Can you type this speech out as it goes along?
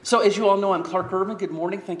So as you all know, I'm Clark Irvin. Good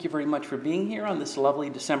morning. Thank you very much for being here on this lovely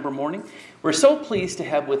December morning. We're so pleased to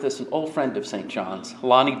have with us an old friend of St. John's,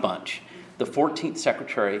 Lonnie Bunch, the 14th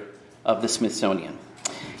Secretary of the Smithsonian.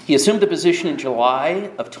 He assumed the position in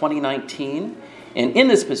July of 2019, and in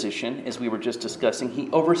this position, as we were just discussing, he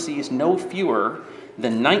oversees no fewer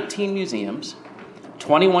than 19 museums,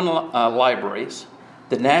 21 libraries,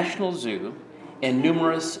 the National Zoo, and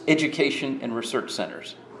numerous education and research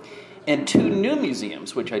centers. And 2 new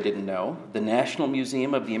museums, which I didn't know, the National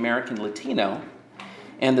Museum of the American Latino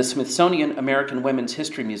and the Smithsonian American Women's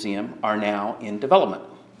History Museum, are now in development.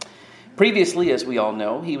 Previously, as we all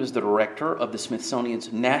know, he was the director of the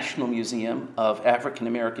Smithsonian's National Museum of African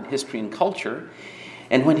American History and Culture.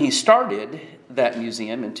 And when he started that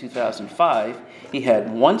museum in 2005, he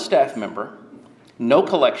had 1 staff member, no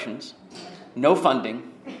collections, no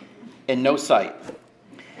funding, and no site.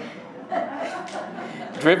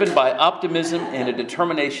 Driven by optimism and a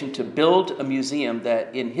determination to build a museum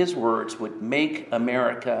that, in his words, would make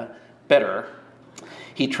America better,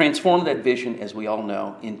 he transformed that vision, as we all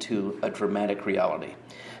know, into a dramatic reality.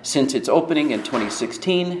 Since its opening in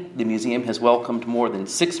 2016, the museum has welcomed more than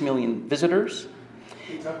 6 million visitors.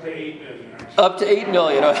 It's up to 8 million. Up to 8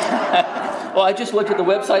 million. Well, I just looked at the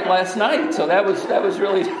website last night, so that was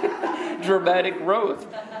really dramatic growth.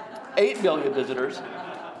 8 million visitors.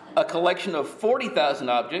 A collection of 40,000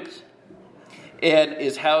 objects, and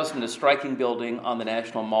is housed in a striking building on the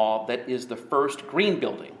National Mall that is the first green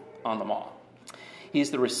building on the mall.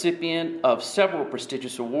 He's the recipient of several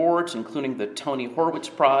prestigious awards, including the Tony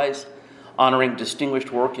Horwitz Prize, honoring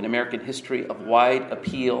distinguished work in American history of wide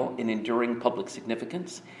appeal and enduring public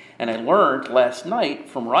significance. And I learned last night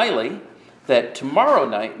from Riley that tomorrow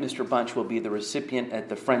night Mr. Bunch will be the recipient at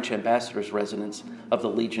the French ambassador's residence of the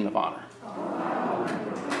Legion of Honor.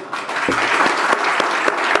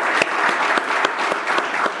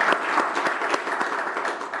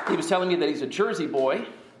 He was telling me that he's a Jersey boy,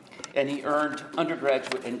 and he earned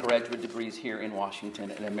undergraduate and graduate degrees here in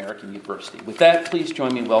Washington at American University. With that, please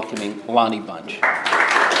join me in welcoming Lonnie Bunch.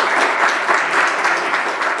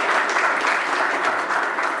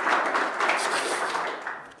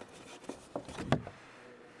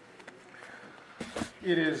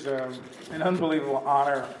 It is an unbelievable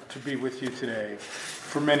honor to be with you today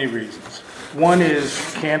for many reasons. One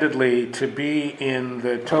is, candidly, to be in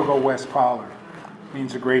the Togo West Parlor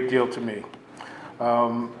means a great deal to me.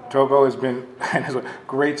 Togo has been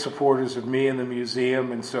great supporters of me and the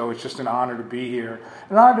museum, and so it's just an honor to be here.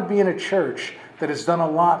 An honor to be in a church that has done a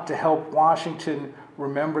lot to help Washington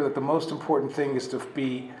remember that the most important thing is to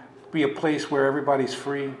be a place where everybody's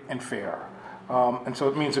free and fair. And so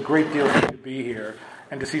it means a great deal to be here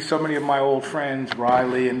and to see so many of my old friends,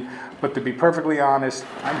 Riley, but to be perfectly honest,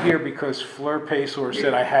 I'm here because Fleur Paysor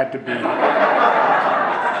said I had to be here.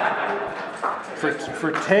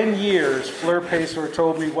 For 10 years, Fleur Paysor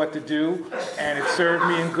told me what to do, and it served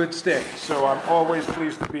me in good stead. So I'm always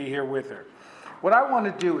pleased to be here with her. What I want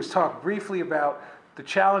to do is talk briefly about the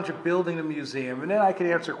challenge of building a museum, and then I can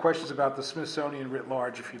answer questions about the Smithsonian writ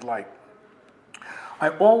large if you'd like. I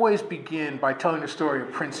always begin by telling the story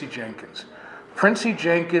of Princey Jenkins. Princey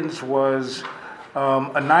Jenkins was a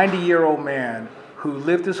 90-year-old man who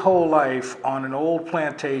lived his whole life on an old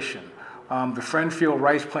plantation, the Friendfield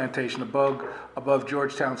Rice Plantation above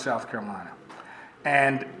Georgetown, South Carolina.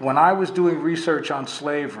 And when I was doing research on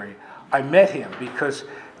slavery, I met him because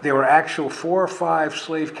there were actual 4 or 5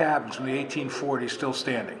 slave cabins from the 1840s still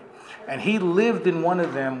standing. And he lived in one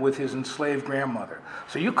of them with his enslaved grandmother.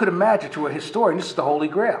 So you could imagine, to a historian, this is the Holy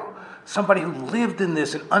Grail. Somebody who lived in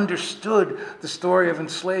this and understood the story of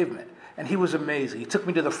enslavement. And he was amazing. He took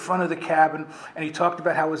me to the front of the cabin, and he talked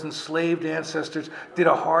about how his enslaved ancestors did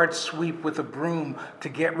a hard sweep with a broom to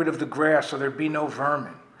get rid of the grass so there'd be no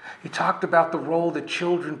vermin. He talked about the role that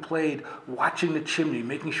children played watching the chimney,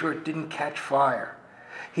 making sure it didn't catch fire.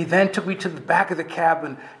 He then took me to the back of the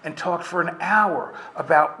cabin and talked for an hour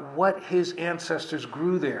about what his ancestors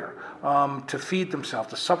grew there to feed themselves,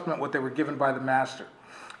 to supplement what they were given by the master.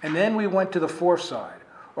 And then we went to the fourth side,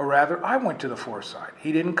 or rather, I went to the fourth side.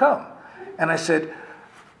 He didn't come. And I said,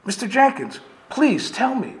 Mr. Jenkins, please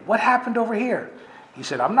tell me, what happened over here? He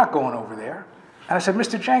said, I'm not going over there. And I said,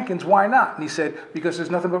 Mr. Jenkins, why not? And he said, because there's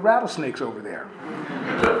nothing but rattlesnakes over there.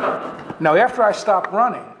 Now, after I stopped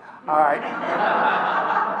running,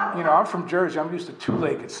 I'm from Jersey. I'm used to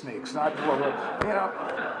 2-legged snakes, not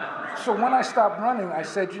 4-legged, So when I stopped running, I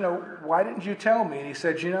said, why didn't you tell me? And he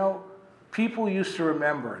said, people used to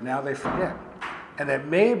remember, now they forget. And that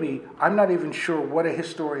maybe, I'm not even sure what a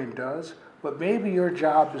historian does, but maybe your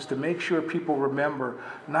job is to make sure people remember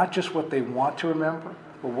not just what they want to remember,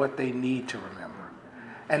 but what they need to remember.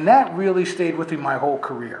 And that really stayed with me my whole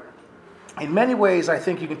career. In many ways, I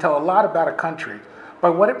think you can tell a lot about a country by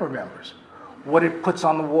what it remembers, what it puts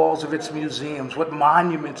on the walls of its museums, what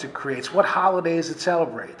monuments it creates, what holidays it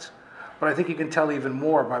celebrates. But I think you can tell even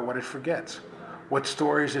more by what it forgets, what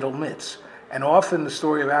stories it omits. And often the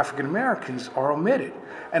story of African Americans are omitted.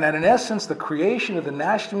 And that in essence, the creation of the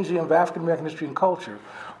National Museum of African American History and Culture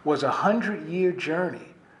was a 100-year journey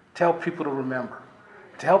to help people to remember,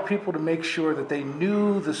 to help people to make sure that they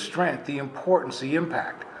knew the strength, the importance, the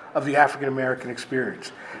impact of the African American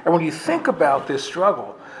experience. And when you think about this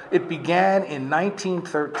struggle, it began in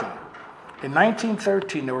 1913. In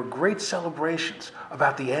 1913, there were great celebrations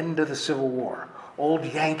about the end of the Civil War. Old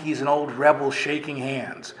Yankees and old rebels shaking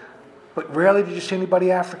hands. But rarely did you see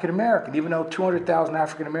anybody African American, even though 200,000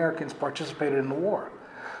 African Americans participated in the war.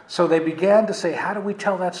 So they began to say, how do we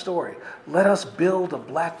tell that story? Let us build a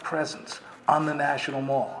black presence on the National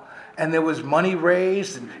Mall. And there was money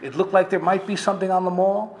raised, and it looked like there might be something on the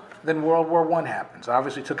mall. Then World War I happens.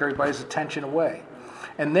 Obviously took everybody's attention away.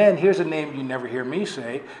 And then here's a name you never hear me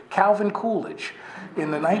say, Calvin Coolidge.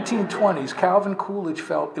 In the 1920s, Calvin Coolidge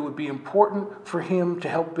felt it would be important for him to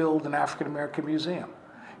help build an African American museum.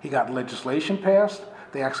 He got legislation passed.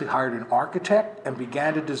 They actually hired an architect and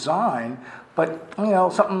began to design, but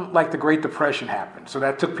something like the Great Depression happened, so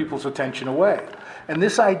that took people's attention away. And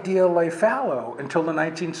this idea lay fallow until the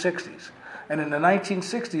 1960s. And in the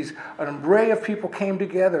 1960s, an array of people came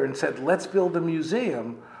together and said, let's build a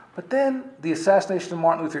museum. But then the assassination of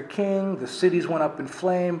Martin Luther King, the cities went up in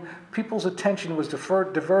flame, people's attention was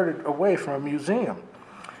diverted away from a museum.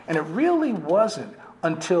 And it really wasn't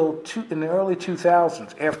until in the early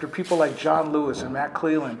 2000s, after people like John Lewis and Matt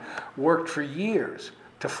Cleland worked for years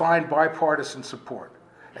to find bipartisan support.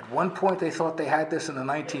 At one point, they thought they had this in the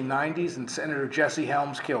 1990s, and Senator Jesse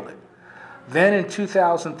Helms killed it. Then in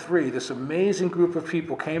 2003, this amazing group of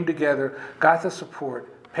people came together, got the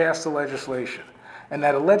support, passed the legislation. And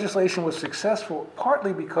that legislation was successful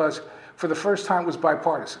partly because, for the first time, it was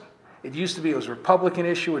bipartisan. It used to be it was a Republican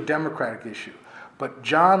issue, a Democratic issue. But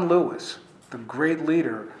John Lewis, the great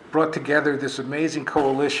leader, brought together this amazing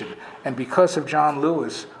coalition. And because of John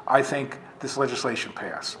Lewis, I think this legislation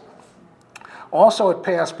passed. Also, it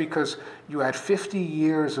passed because you had 50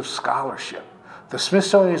 years of scholarship. The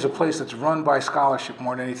Smithsonian is a place that's run by scholarship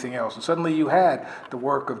more than anything else. And suddenly you had the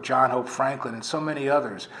work of John Hope Franklin and so many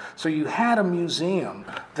others. So you had a museum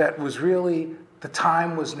that was really, the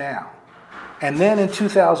time was now. And then in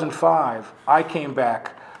 2005, I came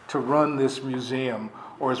back to run this museum,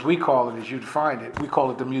 or as we call it, as you'd find it, we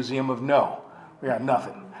call it the Museum of No. We got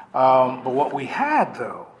nothing. But what we had,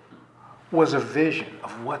 though, was a vision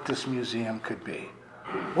of what this museum could be.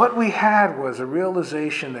 What we had was a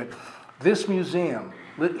realization that this museum,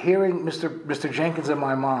 hearing Mr. Jenkins in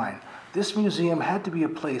my mind, this museum had to be a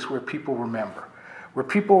place where people remember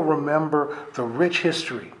the rich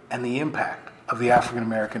history and the impact of the African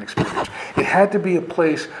American experience. It had to be a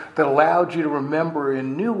place that allowed you to remember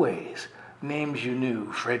in new ways names you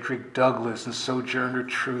knew, Frederick Douglass and Sojourner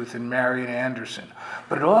Truth and Marian Anderson.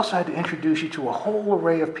 But it also had to introduce you to a whole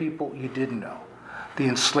array of people you didn't know. The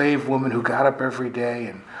enslaved woman who got up every day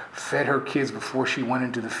and fed her kids before she went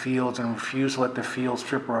into the fields and refused to let the fields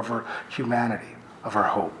strip her of her humanity, of her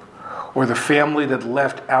hope. Or the family that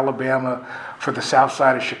left Alabama for the south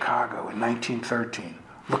side of Chicago in 1913,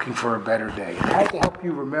 looking for a better day. It had to help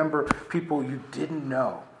you remember people you didn't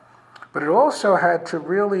know. But it also had to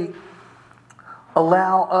really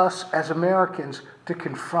allow us as Americans to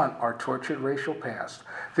confront our tortured racial past.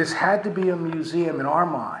 This had to be a museum in our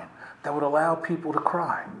mind that would allow people to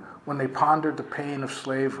cry when they pondered the pain of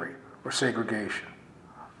slavery or segregation.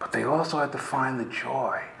 But they also had to find the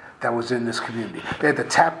joy that was in this community. They had to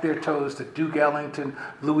tap their toes to Duke Ellington,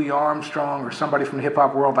 Louis Armstrong, or somebody from the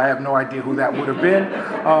hip-hop world. I have no idea who that would have been,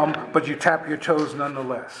 but you tap your toes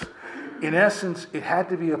nonetheless. In essence, it had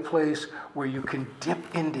to be a place where you can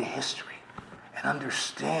dip into history and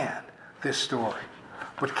understand this story.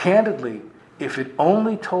 But candidly, if it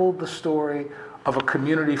only told the story of a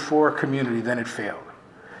community for a community, then it failed.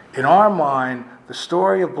 In our mind, the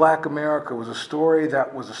story of Black America was a story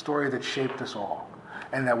that shaped us all.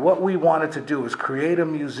 And that what we wanted to do is create a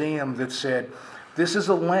museum that said, this is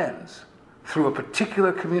a lens through a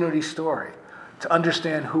particular community story to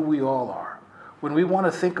understand who we all are. When we want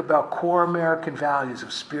to think about core American values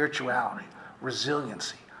of spirituality,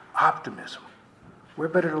 resiliency, optimism, where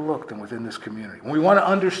better to look than within this community? When we want to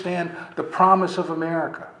understand the promise of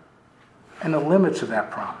America and the limits of that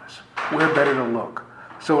promise, where better to look?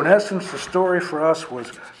 So in essence, the story for us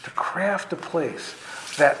was to craft a place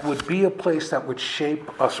that would be a place that would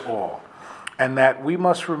shape us all. And that we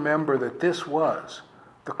must remember that this was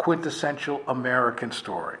the quintessential American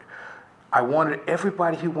story. I wanted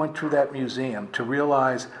everybody who went through that museum to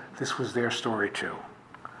realize this was their story too.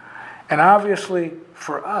 And obviously,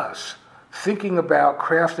 for us, thinking about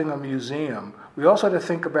crafting a museum, we also had to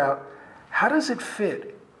think about how does it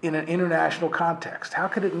fit in an international context? How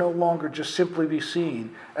could it no longer just simply be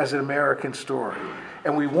seen as an American story?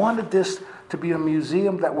 And we wanted this to be a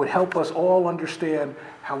museum that would help us all understand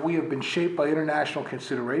how we have been shaped by international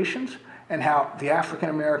considerations and how the African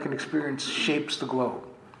American experience shapes the globe.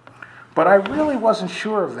 But I really wasn't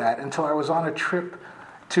sure of that until I was on a trip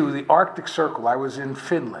to the Arctic Circle. I was in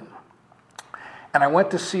Finland. And I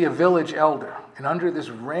went to see a village elder. And under this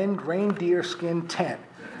reindeer skin tent,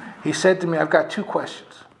 he said to me, I've got two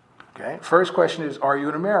questions. Okay. First question is, are you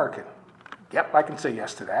an American? Yep, I can say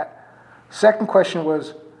yes to that. Second question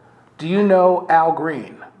was, do you know Al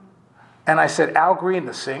Green? And I said, Al Green,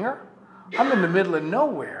 the singer? I'm in the middle of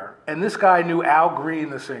nowhere, and this guy knew Al Green,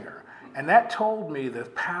 the singer. And that told me the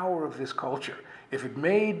power of this culture. If it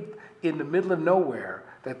made in the middle of nowhere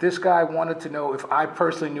that this guy wanted to know if I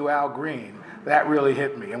personally knew Al Green, that really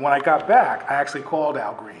hit me. And when I got back, I actually called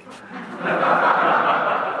Al Green.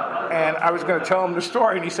 And I was going to tell him the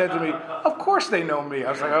story, and he said to me, of course they know me.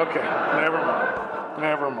 I was like, okay,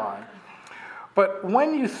 never mind. But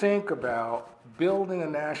when you think about building a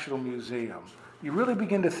national museum, you really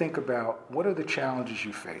begin to think about what are the challenges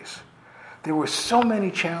you face. There were so many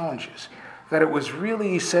challenges that it was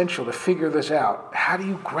really essential to figure this out. How do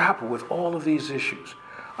you grapple with all of these issues?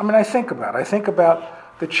 I mean, I think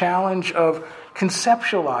about the challenge of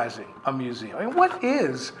conceptualizing a museum. I mean, what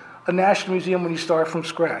is a national museum when you start from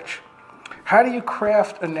scratch? How do you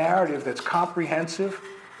craft a narrative that's comprehensive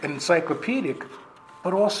and encyclopedic,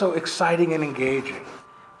 but also exciting and engaging?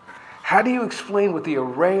 How do you explain with the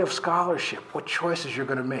array of scholarship what choices you're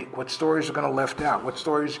going to make, what stories are going to be left out, what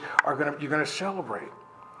stories you're going to celebrate?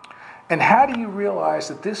 And how do you realize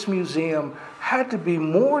that this museum had to be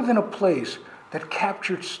more than a place that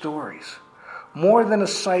captured stories, more than a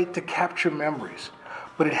site to capture memories,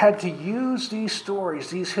 but it had to use these stories,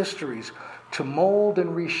 these histories, to mold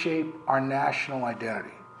and reshape our national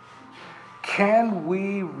identity? Can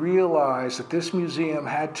we realize that this museum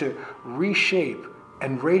had to reshape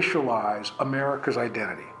and racialize America's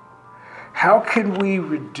identity? How can we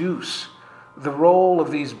reduce the role of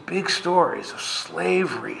these big stories of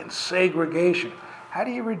slavery and segregation? How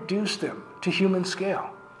do you reduce them to human scale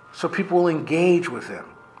so people will engage with them?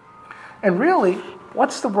 And really,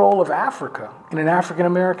 what's the role of Africa in an African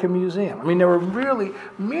American museum? I mean, there were really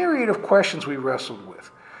myriad of questions we wrestled with.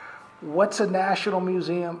 What's a national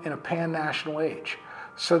museum in a pan-national age?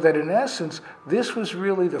 So that in essence, this was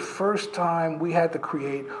really the first time we had to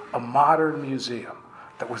create a modern museum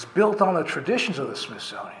that was built on the traditions of the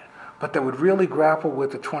Smithsonian, but that would really grapple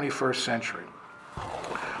with the 21st century.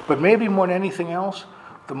 But maybe more than anything else,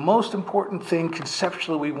 the most important thing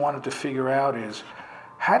conceptually we wanted to figure out is,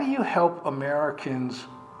 how do you help Americans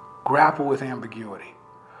grapple with ambiguity?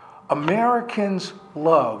 Americans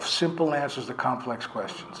love simple answers to complex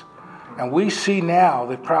questions. And we see now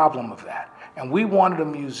the problem of that. And we wanted a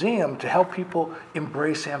museum to help people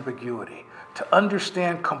embrace ambiguity, to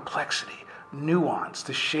understand complexity, nuance,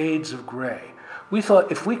 the shades of gray. We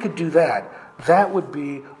thought if we could do that, that would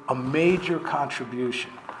be a major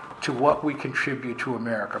contribution to what we contribute to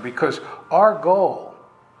America. Because our goal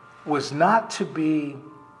was not to be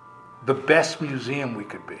the best museum we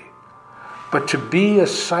could be, but to be a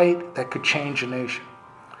site that could change a nation,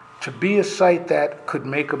 to be a site that could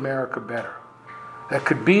make America better, that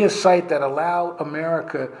could be a site that allowed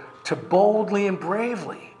America to boldly and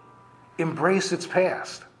bravely embrace its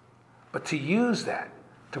past, but to use that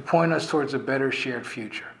to point us towards a better shared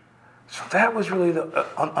future. So that was really the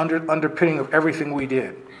underpinning of everything we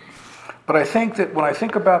did. But I think that when I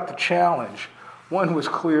think about the challenge, one was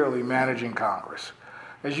clearly managing Congress.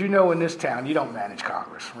 As you know, in this town, you don't manage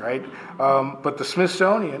Congress, right? But the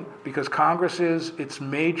Smithsonian, because Congress is its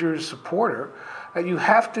major supporter, you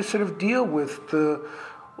have to sort of deal with the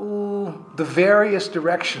various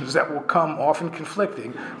directions that will come, often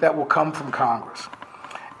conflicting, that will come from Congress.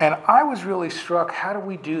 And I was really struck, how do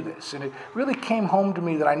we do this? And it really came home to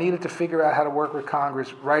me that I needed to figure out how to work with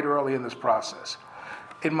Congress right early in this process.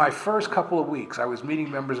 In my first couple of weeks, I was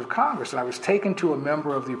meeting members of Congress, and I was taken to a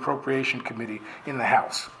member of the Appropriation Committee in the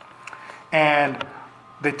House. And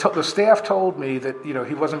the staff told me that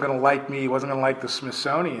he wasn't going to like me, he wasn't going to like the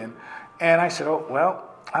Smithsonian. And I said, oh, well,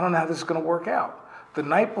 I don't know how this is going to work out. The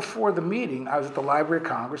night before the meeting, I was at the Library of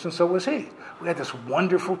Congress, and so was he. We had this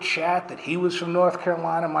wonderful chat that he was from North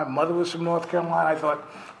Carolina, my mother was from North Carolina. I thought,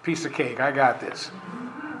 piece of cake, I got this.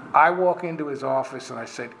 I walk into his office and I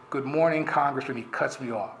said, "Good morning, Congressman." He cuts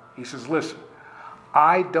me off. He says, "Listen,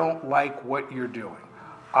 I don't like what you're doing.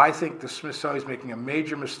 I think the Smithsonian is making a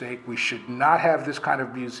major mistake. We should not have this kind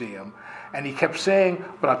of museum." And he kept saying,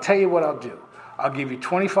 "But I'll tell you what I'll do. I'll give you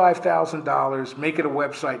 $25,000, make it a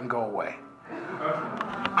website and go away."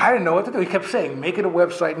 I didn't know what to do. He kept saying, "Make it a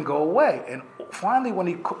website and go away." And finally, when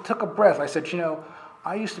he took a breath, I said,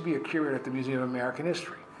 I used to be a curator at the Museum of American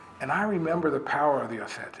History, and I remember the power of the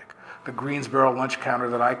authentic, the Greensboro lunch counter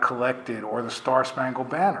that I collected, or the Star-Spangled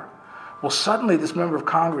Banner. Well, suddenly this member of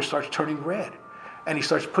Congress starts turning red, and he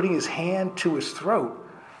starts putting his hand to his throat,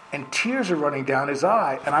 and tears are running down his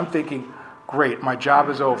eye, and I'm thinking, great, my job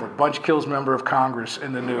is over. Bunch kills member of Congress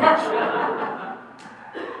in the news.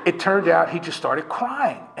 It turned out he just started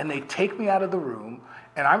crying, and they take me out of the room,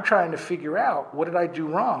 and I'm trying to figure out, what did I do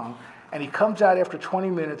wrong? And he comes out after 20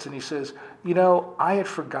 minutes and he says, I had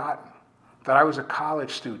forgotten that I was a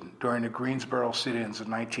college student during the Greensboro sit-ins in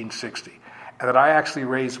 1960, and that I actually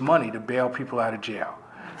raised money to bail people out of jail.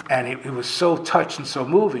 And he was so touched and so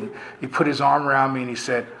moving, he put his arm around me and he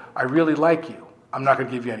said, "I really like you. I'm not going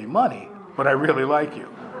to give you any money, but I really like you."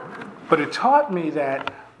 But it taught me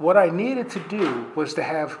that what I needed to do was to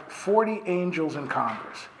have 40 angels in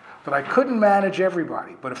Congress, that I couldn't manage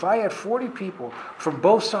everybody. But if I had 40 people from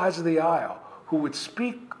both sides of the aisle who would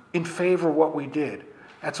speak in favor of what we did,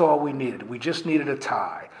 that's all we needed. We just needed a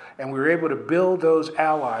tie. And we were able to build those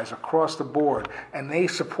allies across the board, and they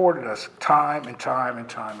supported us time and time and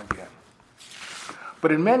time again.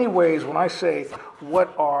 But in many ways, when I say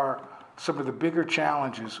what are some of the bigger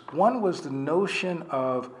challenges, one was the notion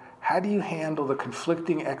of how do you handle the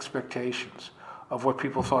conflicting expectations of what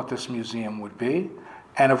people thought this museum would be,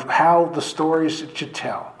 and of how the stories it should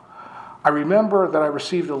tell. I remember that I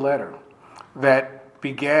received a letter that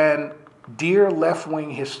began, "Dear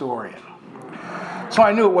left-wing historian." So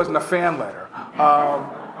I knew it wasn't a fan letter.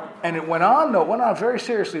 And it went on very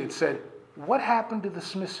seriously. It said, "What happened to the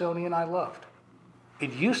Smithsonian I loved?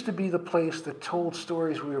 It used to be the place that told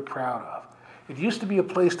stories we were proud of. It used to be a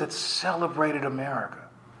place that celebrated America.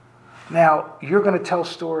 Now, you're going to tell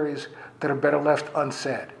stories that are better left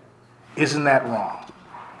unsaid. Isn't that wrong?"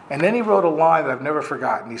 And then he wrote a line that I've never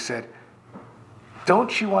forgotten. He said,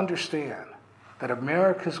 "Don't you understand that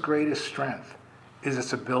America's greatest strength is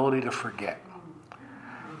its ability to forget?"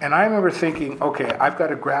 And I remember thinking, okay, I've got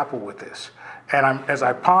to grapple with this. And as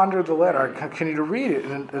I pondered the letter, I continued to read it.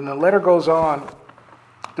 And the letter goes on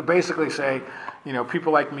to basically say,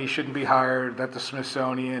 people like me shouldn't be hired at the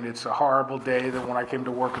Smithsonian. It's a horrible day that when I came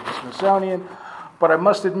to work at the Smithsonian. But I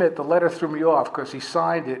must admit, the letter threw me off because he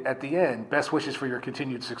signed it at the end, "Best wishes for your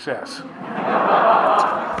continued success."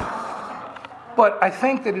 But I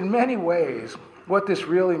think that in many ways, what this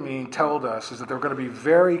really told us is that there are going to be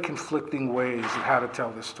very conflicting ways of how to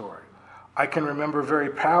tell this story. I can remember very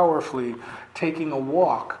powerfully taking a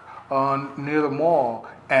walk near the mall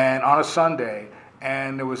and on a Sunday,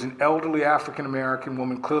 and there was an elderly African-American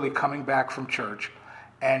woman clearly coming back from church,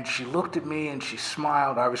 and she looked at me and she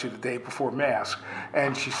smiled, obviously the day before Mass,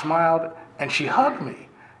 and she smiled and she hugged me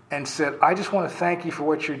and said, "I just want to thank you for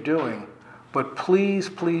what you're doing, but please,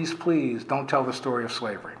 please, please don't tell the story of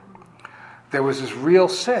slavery." There was this real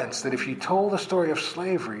sense that if you told the story of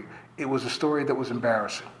slavery, it was a story that was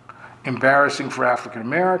embarrassing. Embarrassing for African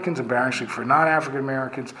Americans, embarrassing for non-African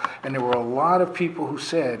Americans, and there were a lot of people who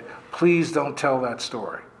said, "Please don't tell that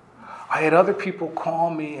story." I had other people call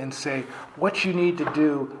me and say, "What you need to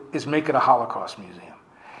do is make it a Holocaust museum.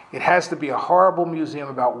 It has to be a horrible museum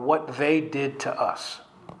about what they did to us."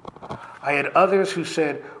 I had others who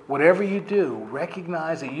said, "Whatever you do,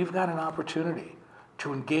 recognize that you've got an opportunity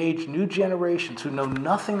to engage new generations who know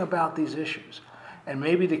nothing about these issues. And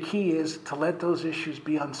maybe the key is to let those issues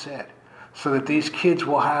be unsaid so that these kids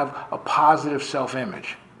will have a positive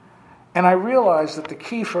self-image." And I realized that the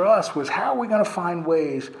key for us was, how are we going to find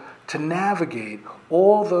ways to navigate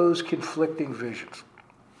all those conflicting visions?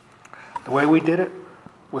 The way we did it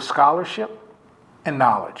was scholarship and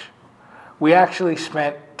knowledge. We actually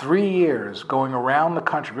spent 3 years going around the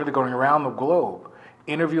country, really going around the globe,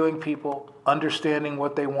 interviewing people, understanding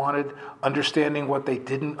what they wanted, understanding what they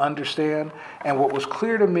didn't understand. And what was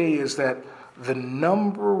clear to me is that the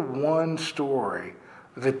number one story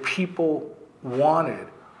that people wanted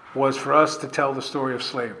was for us to tell the story of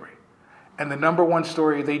slavery. And the number one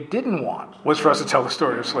story they didn't want was for us to tell the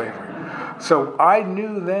story of slavery. So I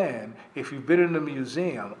knew then, if you've been in a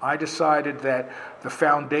museum, I decided that the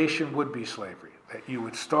foundation would be slavery, that you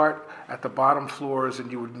would start at the bottom floors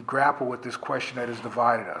and you would grapple with this question that has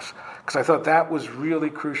divided us. Because I thought that was really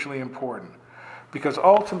crucially important. Because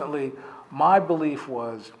ultimately, my belief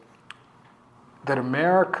was, that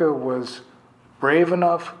America was brave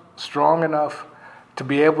enough, strong enough to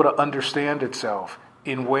be able to understand itself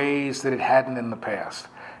in ways that it hadn't in the past,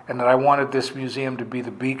 and that I wanted this museum to be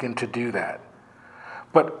the beacon to do that.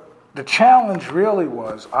 But the challenge really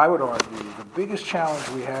was, I would argue, the biggest challenge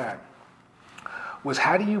we had was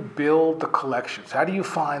how do you build the collections? How do you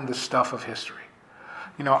find the stuff of history?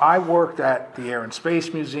 You know, I worked at the Air and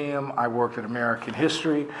Space Museum, I worked at American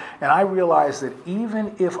History, and I realized that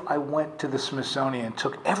even if I went to the Smithsonian and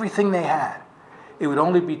took everything they had, it would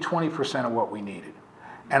only be 20% of what we needed.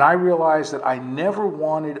 And I realized that I never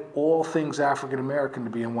wanted all things African American to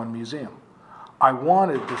be in one museum. I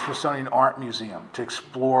wanted the Smithsonian Art Museum to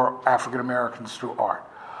explore African Americans through art.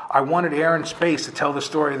 I wanted Air and Space to tell the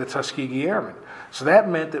story of the Tuskegee Airmen. So that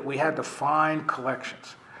meant that we had to find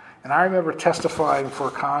collections. And I remember testifying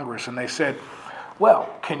before Congress, and they said, well,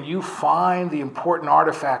 can you find the important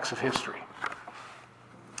artifacts of history?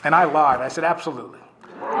 And I lied. I said, absolutely.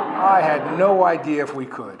 I had no idea if we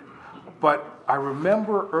could. But I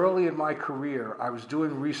remember early in my career, I was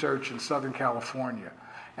doing research in Southern California,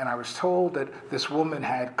 and I was told that this woman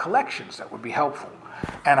had collections that would be helpful.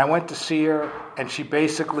 And I went to see her, and she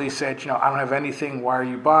basically said, you know, I don't have anything, why are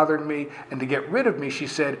you bothering me? And to get rid of me, she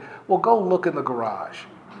said, well, go look in the garage.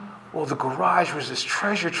 Well, the garage was this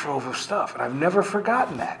treasure trove of stuff, and I've never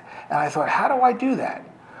forgotten that. And I thought, how do I do that?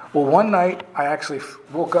 Well, one night, I actually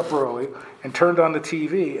woke up early and turned on the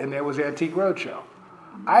TV, and there was Antique Roadshow.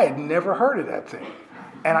 I had never heard of that thing.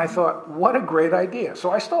 And I thought, what a great idea.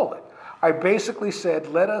 So I stole it. I basically said,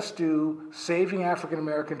 let us do Saving African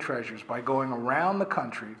American Treasures by going around the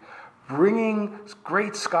country, bringing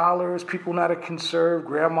great scholars, people not to conserve,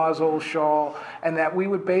 grandma's old shawl, and that we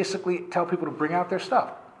would basically tell people to bring out their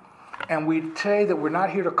stuff. And we'd say that we're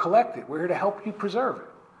not here to collect it, we're here to help you preserve it.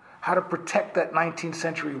 How to protect that 19th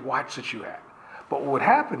century watch that you had. But what would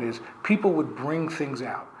happen is people would bring things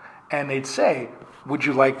out, and they'd say, would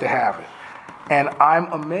you like to have it? And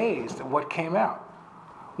I'm amazed at what came out.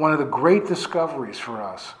 One of the great discoveries for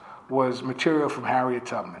us was material from Harriet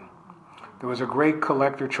Tubman. There was a great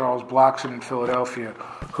collector, Charles Blockson in Philadelphia,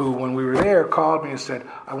 who, when we were there, called me and said,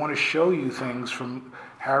 I want to show you things from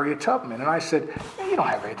Harriet Tubman. And I said, you don't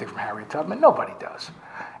have anything from Harriet Tubman. Nobody does.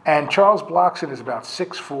 And Charles Blockson is about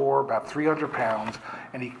 6'4", about 300 pounds,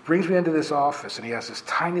 and he brings me into this office, and he has this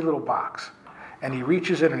tiny little box. And he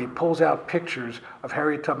reaches in and he pulls out pictures of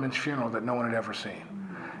Harriet Tubman's funeral that no one had ever seen.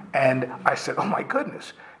 And I said, oh my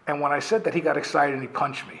goodness. And when I said that, he got excited and he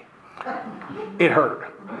punched me. It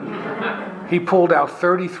hurt. He pulled out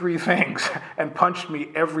 33 things and punched me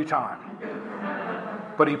every time.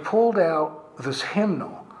 But he pulled out this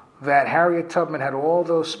hymnal that Harriet Tubman had, all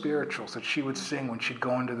those spirituals that she would sing when she'd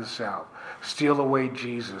go into the South. Steal Away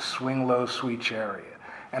Jesus, Swing Low, Sweet Chariot.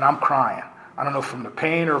 And I'm crying. I don't know from the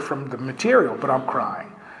pain or from the material, but I'm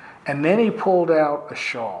crying. And then he pulled out a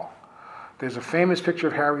shawl. There's a famous picture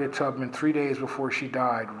of Harriet Tubman 3 days before she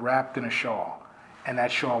died, wrapped in a shawl. And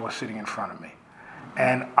that shawl was sitting in front of me.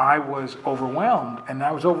 And I was overwhelmed. And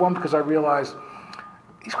I was overwhelmed because I realized,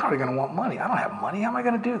 he's probably going to want money. I don't have money. How am I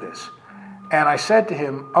going to do this? And I said to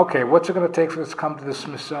him, okay, what's it going to take for this to come to the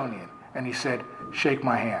Smithsonian? And he said, shake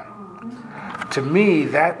my hand. To me,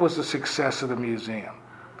 that was the success of the museum.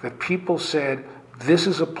 That people said, this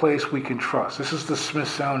is a place we can trust. This is the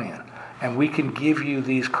Smithsonian. And we can give you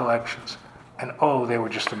these collections. And oh, they were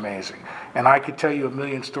just amazing. And I could tell you a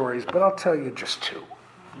million stories, but I'll tell you just two.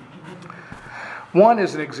 One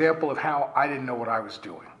is an example of how I didn't know what I was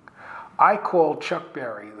doing. I called Chuck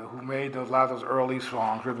Berry, who made a lot of those early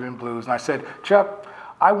songs, Rhythm and Blues, and I said, Chuck,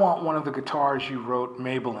 I want one of the guitars you wrote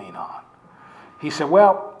Maybelline on. He said,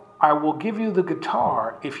 well, I will give you the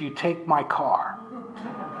guitar if you take my car,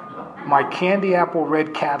 my candy apple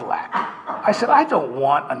red Cadillac. I said, I don't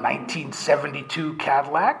want a 1972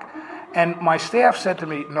 Cadillac. And my staff said to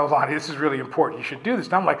me, no, Lonnie, this is really important. You should do this.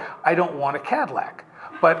 And I'm like, I don't want a Cadillac.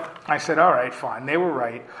 But I said, all right, fine. They were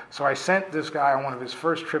right. So I sent this guy on one of his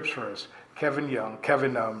first trips for us, Kevin Young.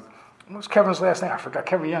 What was Kevin's last name? I forgot.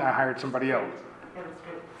 Kevin Young, I hired somebody else.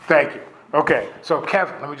 Thank you. Okay, so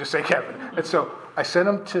Kevin, let me just say Kevin. And so I sent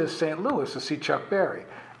him to St. Louis to see Chuck Berry.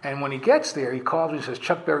 And when he gets there, he calls me and says,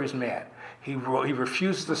 Chuck Berry's mad. He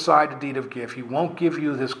refuses to sign the deed of gift. He won't give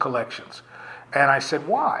you his collections. And I said,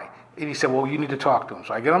 why? And he said, well, you need to talk to him.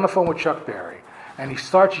 So I get on the phone with Chuck Berry, and he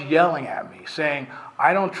starts yelling at me, saying,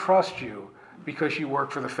 I don't trust you because you work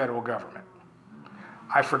for the federal government.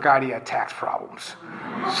 I forgot he had tax problems.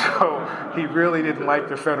 So he really didn't like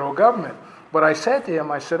the federal government. But I said to him,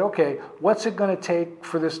 I said, okay, what's it going to take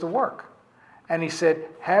for this to work? And he said,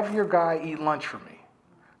 have your guy eat lunch for me.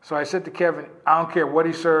 So I said to Kevin, I don't care what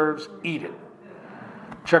he serves, eat it.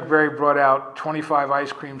 Chuck Berry brought out 25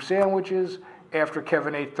 ice cream sandwiches. After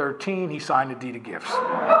Kevin ate 13, he signed a deed of gifts.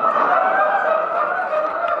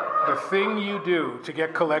 The thing you do to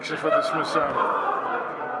get collections for the Smithsonian.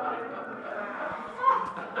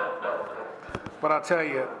 But I'll tell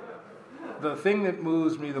you, the thing that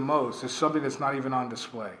moves me the most is something that's not even on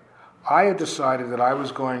display. I had decided that I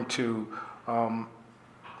was going to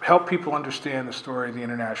help people understand the story of the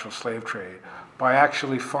international slave trade by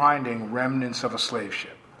actually finding remnants of a slave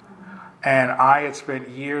ship. And I had spent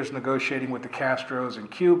years negotiating with the Castros in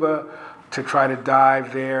Cuba to try to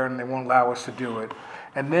dive there, and they won't allow us to do it.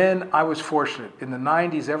 And then I was fortunate. In the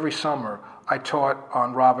 90s, every summer, I taught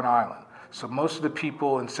on Robben Island. So most of the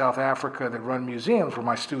people in South Africa that run museums were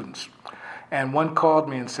my students. And one called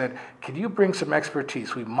me and said, "Can you bring some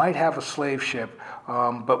expertise? We might have a slave ship,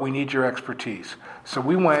 but we need your expertise." So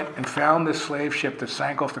we went and found this slave ship that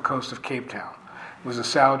sank off the coast of Cape Town. It was a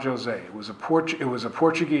São José. It was a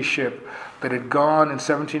Portuguese ship that had gone in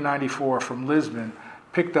 1794 from Lisbon,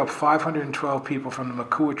 picked up 512 people from the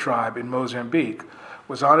Makua tribe in Mozambique,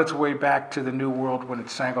 was on its way back to the New World when it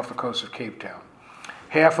sank off the coast of Cape Town.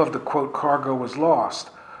 Half of the, quote, cargo was lost.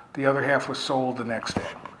 The other half was sold the next day.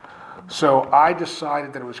 So I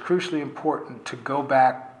decided that it was crucially important to go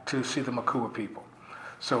back to see the Makua people.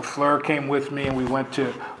 So Fleur came with me, and we went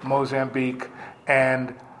to Mozambique,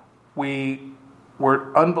 and we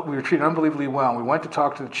were treated unbelievably well. We went to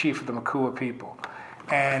talk to the chief of the Makua people,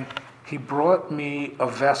 and he brought me a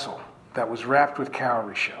vessel that was wrapped with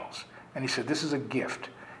cowrie shells. And he said, "This is a gift."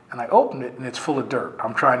 And I opened it, and it's full of dirt.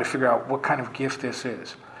 I'm trying to figure out what kind of gift this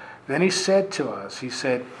is. Then he said to us, he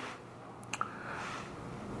said,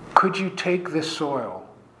 "Could you take this soil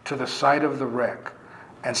to the site of the wreck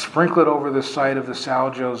and sprinkle it over the site of the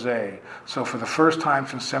São José, so for the first time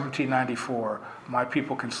since 1794, my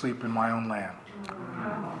people can sleep in my own land?"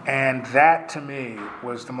 And that, to me,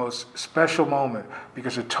 was the most special moment,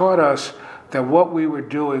 because it taught us that what we were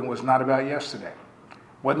doing was not about yesterday.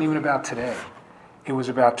 It wasn't even about today. It was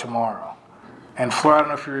about tomorrow. And Flora, I don't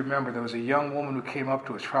know if you remember, there was a young woman who came up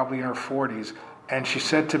to us, probably in her 40s, and she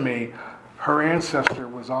said to me, her ancestor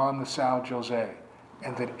was on the São José,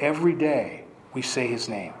 and that every day we say his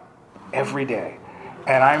name. Every day.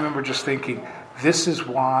 And I remember just thinking, this is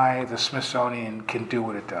why the Smithsonian can do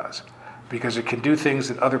what it does, because it can do things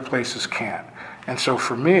that other places can't. And so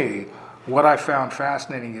for me, what I found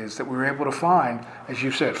fascinating is that we were able to find, as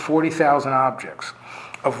you said, 40,000 objects,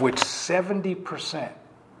 of which 70%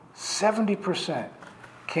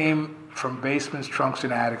 came from basements, trunks,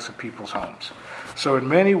 and attics of people's homes. So in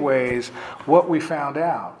many ways, what we found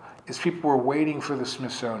out is people were waiting for the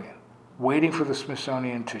Smithsonian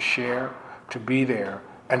to share, to be there,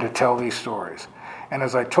 and to tell these stories. And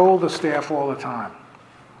as I told the staff all the time,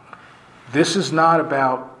 this is not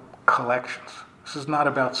about collections. This is not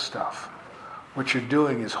about stuff. What you're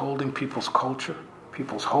doing is holding people's culture,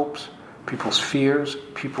 people's hopes, people's fears,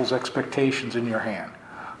 people's expectations in your hand.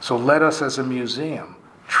 So let us as a museum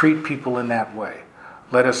treat people in that way.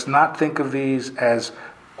 Let us not think of these as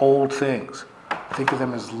old things. Think of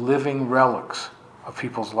them as living relics of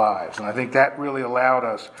people's lives. And I think that really allowed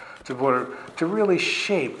us to really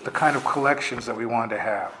shape the kind of collections that we wanted to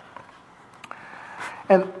have.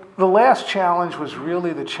 And the last challenge was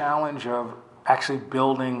really the challenge of actually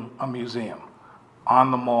building a museum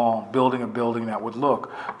on the mall, building a building that would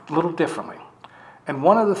look a little differently. And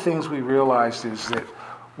one of the things we realized is that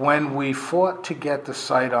when we fought to get the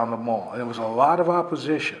site on the mall, and there was a lot of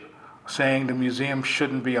opposition saying the museum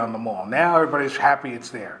shouldn't be on the mall. Now everybody's happy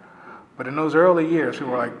it's there. But in those early years, we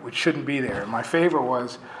were like, it shouldn't be there. And my favorite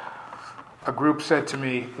was a group said to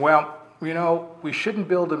me, well, you know, we shouldn't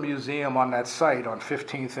build a museum on that site on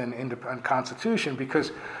 15th and Constitution,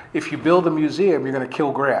 because if you build a museum, you're going to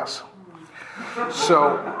kill grass.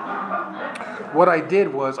 So what I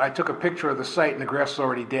did was I took a picture of the site, and the grass was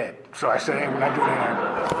already dead. So I said, hey, we're not doing anything.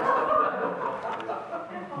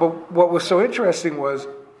 But what was so interesting was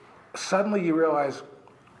suddenly you realize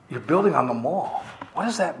you're building on the mall. What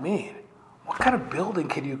does that mean? What kind of building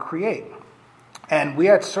can you create? And we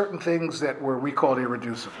had certain things that we called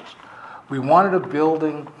irreducibles. We wanted a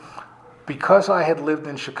building, because I had lived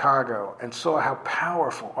in Chicago and saw how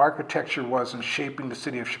powerful architecture was in shaping the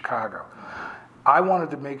city of Chicago. I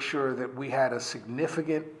wanted to make sure that we had a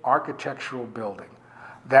significant architectural building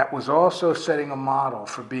that was also setting a model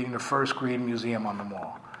for being the first green museum on the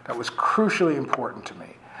mall. That was crucially important to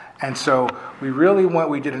me. And so we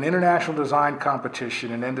did an international design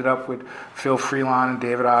competition and ended up with Phil Freelon and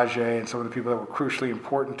David Auger and some of the people that were crucially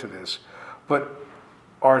important to this. But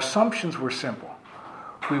our assumptions were simple.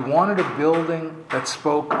 We wanted a building that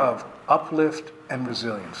spoke of uplift and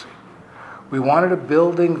resiliency. We wanted a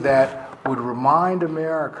building that would remind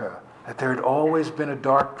America that there had always been a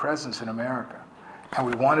dark presence in America. And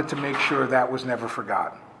we wanted to make sure that was never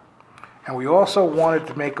forgotten. And we also wanted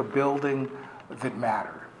to make a building that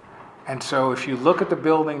mattered. And so if you look at the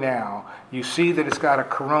building now, you see that it's got a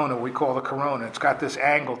corona, we call the corona. It's got this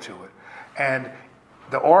angle to it. And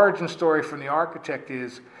the origin story from the architect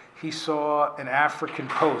is he saw an African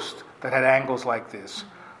post that had angles like this.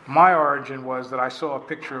 My origin was that I saw a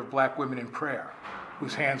picture of black women in prayer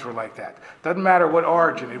whose hands were like that. Doesn't matter what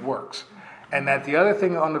origin, it works. And that the other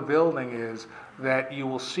thing on the building is that you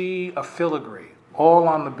will see a filigree all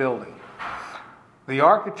on the building. The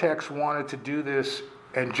architects wanted to do this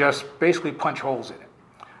and just basically punch holes in it,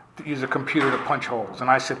 to use a computer to punch holes. And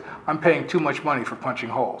I said, I'm paying too much money for punching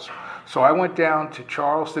holes. So I went down to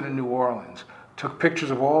Charleston and New Orleans, took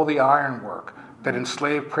pictures of all the ironwork that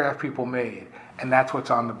enslaved craft people made, and that's what's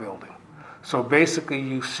on the building. So basically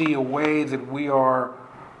you see a way that we are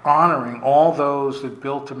honoring all those that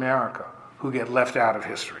built America who get left out of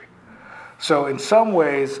history. So in some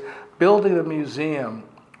ways, building the museum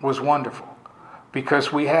was wonderful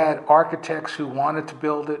because we had architects who wanted to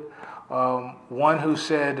build it. One who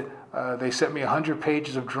said, they sent me 100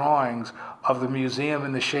 pages of drawings of the museum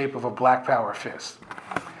in the shape of a Black Power fist.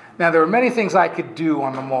 Now, there were many things I could do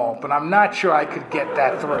on the mall, but I'm not sure I could get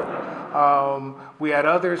that through. We had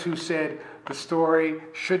others who said the story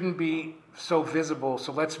shouldn't be so visible,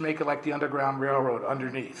 so let's make it like the Underground Railroad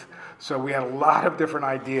underneath. So we had a lot of different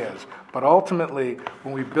ideas. But ultimately,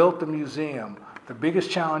 when we built the museum, the biggest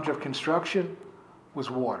challenge of construction was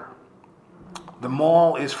water. The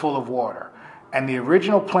mall is full of water. And the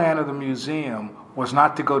original plan of the museum was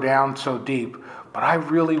not to go down so deep, but I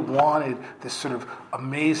really wanted this sort of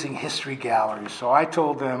amazing history gallery. So I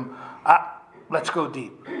told them, let's go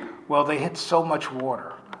deep. Well, they hit so much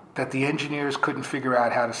water that the engineers couldn't figure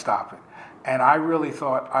out how to stop it. And I really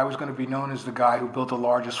thought I was going to be known as the guy who built the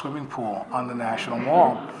largest swimming pool on the National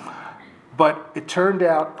Mall. But it turned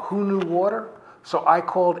out, who knew water? So I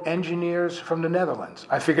called engineers from the Netherlands.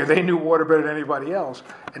 I figured they knew water better than anybody else,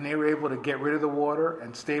 and they were able to get rid of the water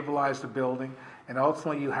and stabilize the building. And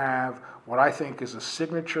ultimately you have what I think is a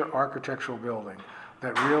signature architectural building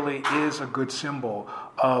that really is a good symbol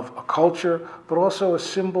of a culture, but also a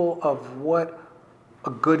symbol of what a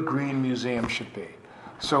good green museum should be.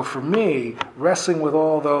 So for me, wrestling with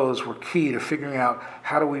all those were key to figuring out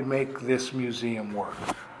how do we make this museum work.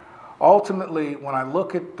 Ultimately, when I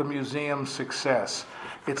look at the museum's success,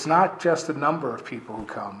 it's not just the number of people who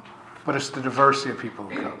come, but it's the diversity of people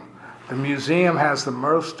who come. The museum has the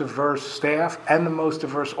most diverse staff and the most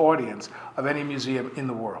diverse audience of any museum in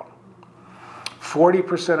the world.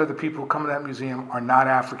 40% of the people who come to that museum are not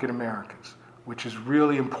African Americans, which is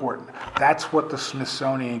really important. That's what the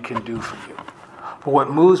Smithsonian can do for you. But what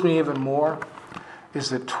moves me even more is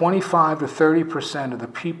that 25 to 30% of the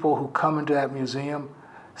people who come into that museum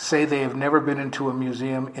say they have never been into a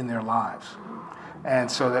museum in their lives. And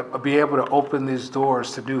so that be able to open these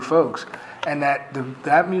doors to new folks. And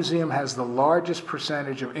that museum has the largest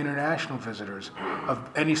percentage of international visitors of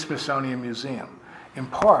any Smithsonian museum, in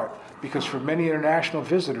part because for many international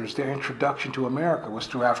visitors, their introduction to America was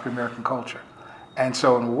through African American culture. And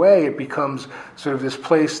so in a way, it becomes sort of this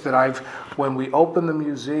place that when we opened the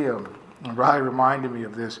museum, and Riley reminded me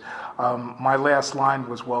of this, my last line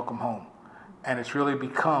was "Welcome home." And it's really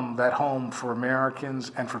become that home for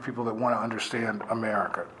Americans and for people that want to understand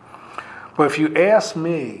America. But if you ask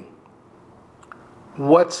me,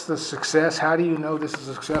 what's the success? How do you know this is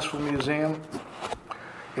a successful museum?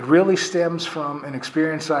 It really stems from an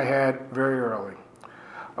experience I had very early.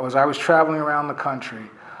 As I was traveling around the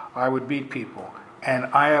country, I would meet people. And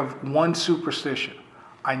I have one superstition.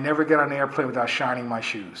 I never get on an airplane without shining my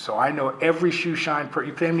shoes. So I know every shoe shine.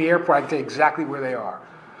 You put in the airport, I can tell you exactly where they are.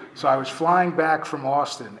 So I was flying back from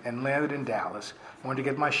Austin and landed in Dallas. I wanted to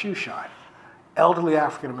get my shoe shine. Elderly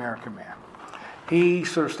African-American man. He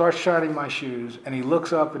sort of starts shining my shoes, and he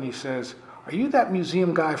looks up and he says, "Are you that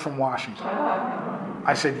museum guy from Washington?"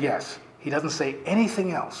 I said, "Yes." He doesn't say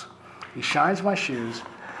anything else. He shines my shoes.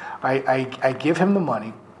 I give him the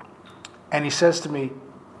money, and he says to me,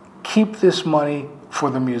 "Keep this money for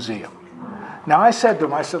the museum." Now I said to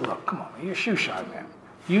him, "Look, come on, you're a shoe shine man.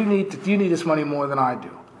 You need this money more than I do."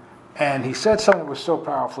 And he said something that was so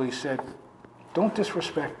powerful. He said, "Don't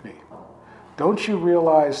disrespect me. Don't you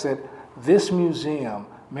realize that this museum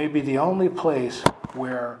may be the only place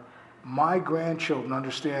where my grandchildren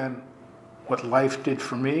understand what life did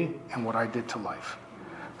for me and what I did to life?"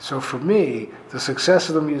 So for me, the success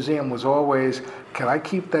of the museum was always, can I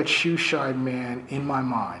keep that shoe shine man in my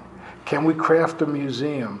mind? Can we craft a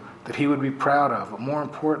museum that he would be proud of? But more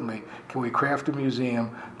importantly, can we craft a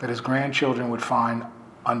museum that his grandchildren would find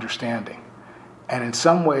understanding? And in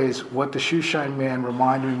some ways, what the Shoeshine Man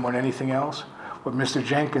reminded me more than anything else, what Mr.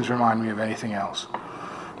 Jenkins reminded me of anything else,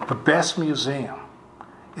 the best museum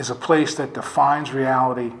is a place that defines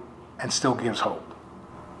reality and still gives hope.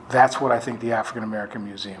 That's what I think the African American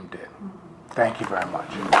Museum did. Thank you very much.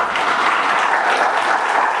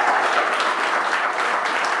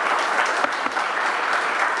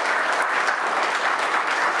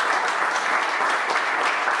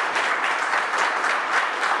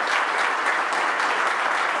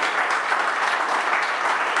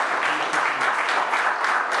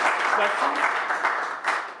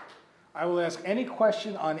 I will ask any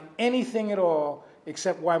question on anything at all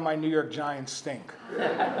except why my New York Giants stink. I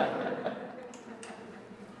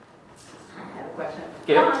have a question.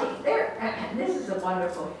 Yeah. Lonnie, this is a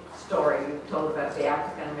wonderful story you've told about the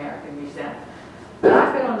African American Museum. But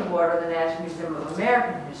I've been on the board of the National Museum of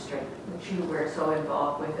American History, which you were so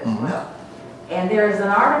involved with as well. And there is an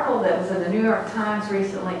article that was in the New York Times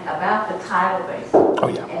recently about the tidal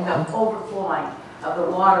basin and the overflowing of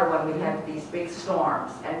the water when we have these big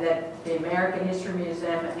storms, and that the American History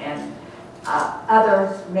Museum and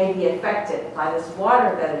others may be affected by this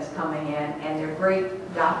water that is coming in, and there are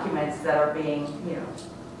great documents that are being,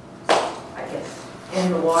 I guess,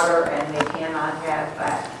 in the water, and they cannot have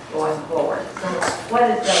that going forward. So what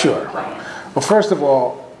is the plan? Well, first of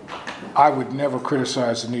all, I would never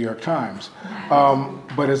criticize the New York Times.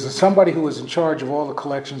 But as somebody who was in charge of all the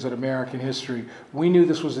collections at American History, we knew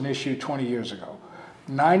this was an issue 20 years ago.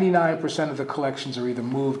 99% of the collections are either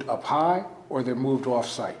moved up high or they're moved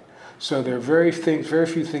off-site. So there are very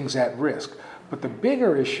few things at risk. But the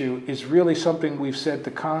bigger issue is really something we've said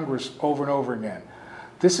to Congress over and over again.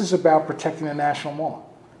 This is about protecting the National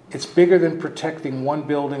Mall. It's bigger than protecting one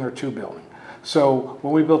building or two buildings. So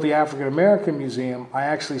when we built the African American Museum, I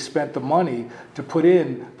actually spent the money to put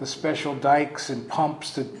in the special dikes and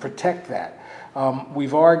pumps to protect that.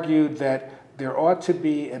 We've argued that there ought to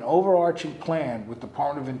be an overarching plan with the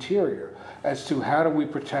Department of Interior as to how do we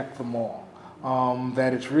protect the mall.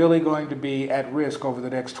 That it's really going to be at risk over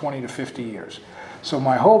the next 20 to 50 years. So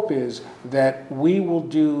my hope is that we will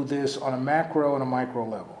do this on a macro and a micro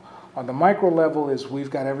level. On the micro level is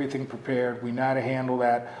we've got everything prepared. We know how to handle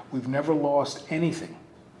that. We've never lost anything.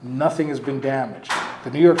 Nothing has been damaged.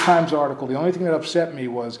 The New York Times article, the only thing that upset me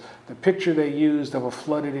was the picture they used of a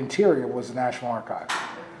flooded interior was the National Archives,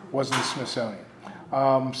 wasn't the Smithsonian.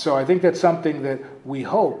 So I think that's something that we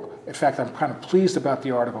hope. In fact, I'm kind of pleased about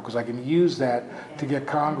the article because I can use that to get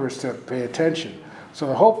Congress to pay attention. So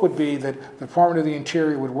the hope would be that the Department of the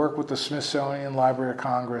Interior would work with the Smithsonian Library of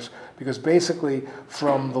Congress, because basically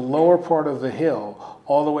from the lower part of the hill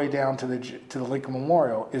all the way down to the Lincoln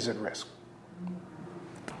Memorial is at risk.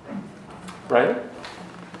 Right?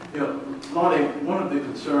 Lonnie, one of the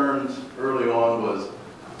concerns early on was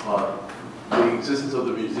the existence of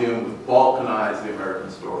the museum would balkanize the American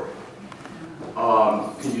story.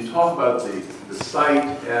 Can you talk about the site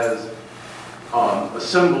as a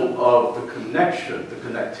symbol of the connection, the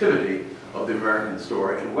connectivity of the American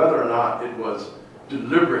story, and whether or not it was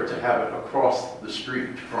deliberate to have it across the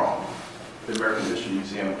street from the American History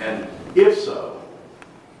Museum? And if so,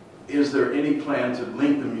 is there any plan to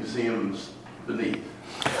link the museums beneath?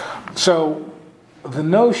 So the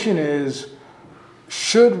notion is,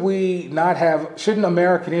 shouldn't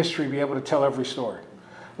American history be able to tell every story?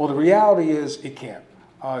 Well, the reality is it can't.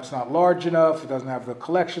 It's not large enough, it doesn't have the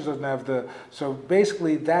collections, so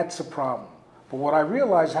basically that's a problem. But what I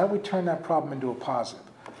realized, how do we turn that problem into a positive?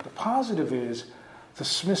 The positive is the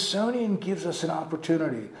Smithsonian gives us an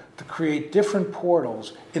opportunity to create different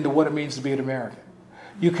portals into what it means to be an American.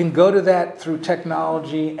 You can go to that through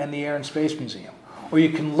technology and the Air and Space Museum, or you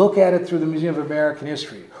can look at it through the Museum of American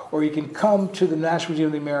History, or you can come to the National Museum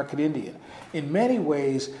of the American Indian. In many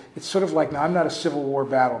ways, it's sort of like, now I'm not a Civil War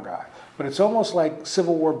battle guy, but it's almost like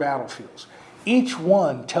Civil War battlefields. Each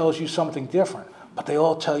one tells you something different, but they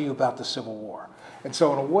all tell you about the Civil War. And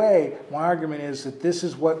so in a way, my argument is that this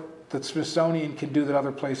is what the Smithsonian can do that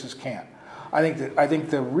other places can't. I think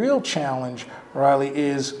the real challenge, Riley,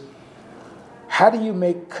 is how do you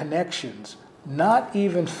make connections, not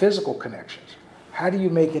even physical connections? How do you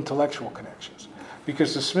make intellectual connections?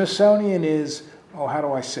 Because the Smithsonian is, how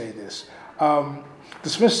do I say this? The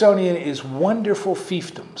Smithsonian is wonderful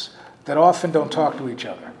fiefdoms that often don't talk to each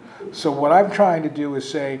other. So what I'm trying to do is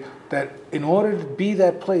say that in order to be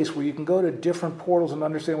that place where you can go to different portals and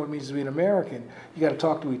understand what it means to be an American, you got to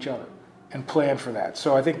talk to each other. and plan for that.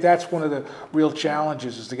 So I think that's one of the real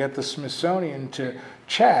challenges, is to get the Smithsonian to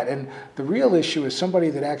chat. And the real issue is somebody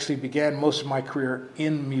that actually began most of my career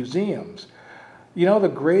in museums. You know, the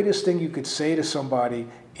greatest thing you could say to somebody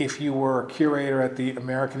if you were a curator at the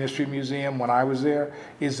American History Museum when I was there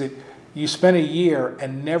is that you spent a year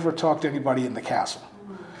and never talked to anybody in the castle.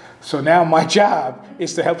 So now my job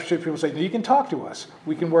is to help people say, you can talk to us.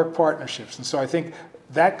 We can work partnerships. And so I think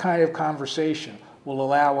that kind of conversation will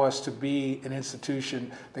allow us to be an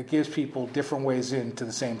institution that gives people different ways into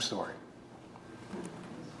the same story.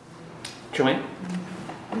 Joanne?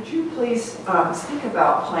 Would you please speak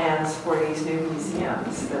about plans for these new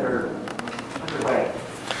museums that are underway?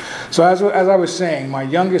 So as I was saying, my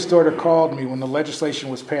youngest daughter called me when the legislation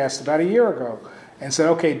was passed about a year ago and said,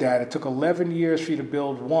 okay, Dad, it took 11 years for you to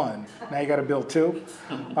build one. Now you got to build two.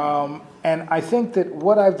 And I think that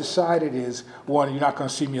what I've decided is, one, you're not going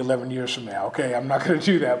to see me 11 years from now. Okay, I'm not going to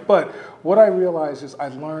do that. But what I realize is I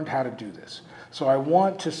learned how to do this. So I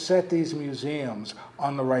want to set these museums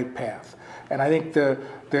on the right path. And I think there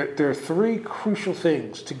are three crucial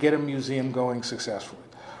things to get a museum going successfully.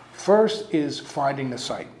 First is finding the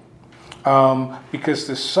site. Because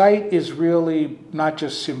the site is really not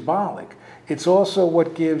just symbolic, it's also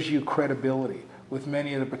what gives you credibility with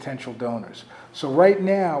many of the potential donors. So right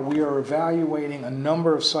now we are evaluating a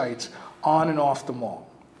number of sites on and off the mall.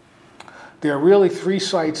 There are really three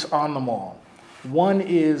sites on the mall. One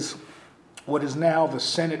is what is now the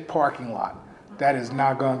Senate parking lot. That is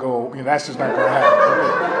not going to go, that's just not going to happen. Okay?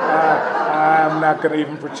 I'm not going to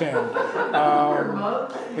even pretend.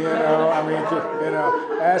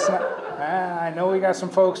 That's not. I know we got some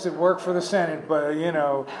folks that work for the Senate, but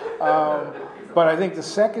but I think the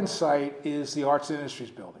second site is the Arts and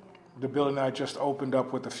Industries building, the building that I just opened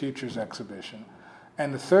up with the Futures exhibition.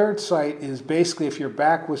 And the third site is basically, if your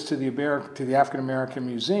back was to the African American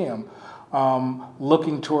Museum,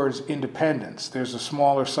 looking towards Independence. There's a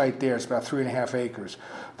smaller site there. It's about 3.5 acres.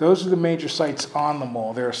 Those are the major sites on the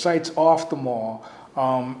mall. There are sites off the mall.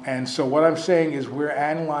 And so what I'm saying is we're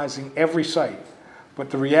analyzing every site. But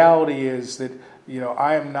the reality is that,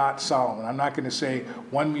 I am not Solomon. I'm not going to say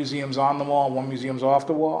one museum's on the wall, one museum's off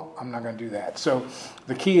the wall. I'm not going to do that. So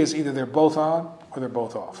the key is either they're both on or they're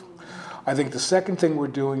both off. I think the second thing we're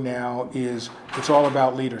doing now is it's all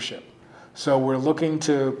about leadership. So we're looking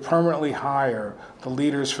to permanently hire the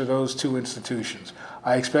leaders for those two institutions.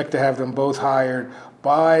 I expect to have them both hired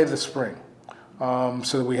by the spring,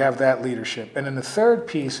 so that we have that leadership. And then the third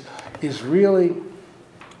piece is really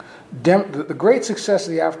the great success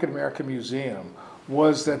of the African American Museum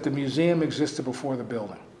was that the museum existed before the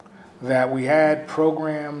building. That we had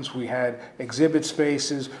programs, we had exhibit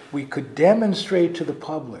spaces, we could demonstrate to the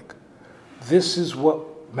public,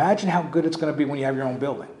 imagine how good it's going to be when you have your own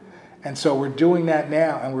building. And so we're doing that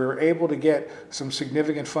now, and we were able to get some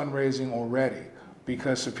significant fundraising already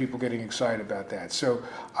because of people getting excited about that. So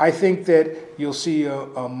I think that you'll see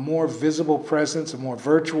a more visible presence, a more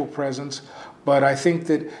virtual presence, but I think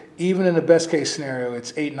that even in the best case scenario,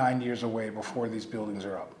 it's 8-9 years away before these buildings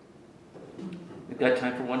are up. We've got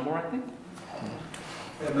time for one more, I think.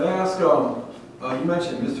 And may I ask, you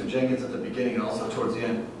mentioned Mr. Jenkins at the beginning and also towards the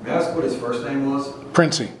end. May I ask what his first name was?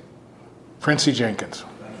 Princey Jenkins.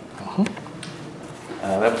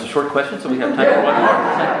 That was a short question, so we have time for one more.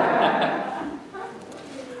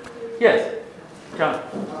 Yes, John.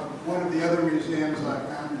 One of the other museums I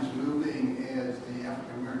found is moving as the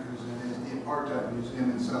African Americans and is the Apartheid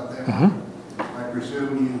Museum in South Africa. I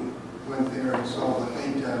presume you went there and saw what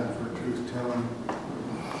they've done for truth-telling.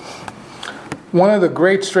 One of the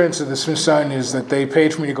great strengths of the Smithsonian is that they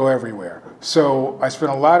paid for me to go everywhere. So I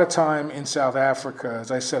spent a lot of time in South Africa. As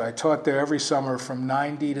I said, I taught there every summer from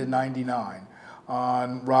 90 to 99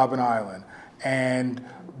 on Robben Island, and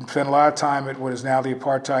spent a lot of time at what is now the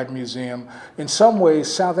Apartheid Museum. In some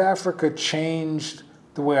ways, South Africa changed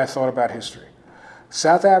the way I thought about history.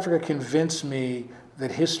 South Africa convinced me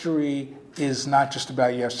that history is not just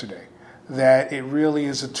about yesterday, that it really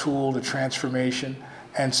is a tool to transformation.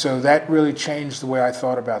 And so that really changed the way I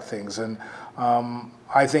thought about things. And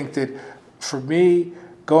I think that for me,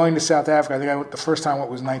 going to South Africa, I think the first time I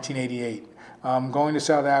went was 1988. Going to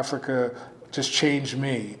South Africa just changed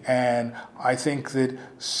me. And I think that,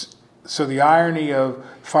 so the irony of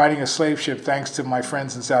finding a slave ship, thanks to my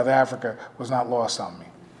friends in South Africa, was not lost on me.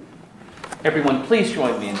 Everyone, please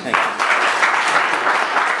join me in thanking you.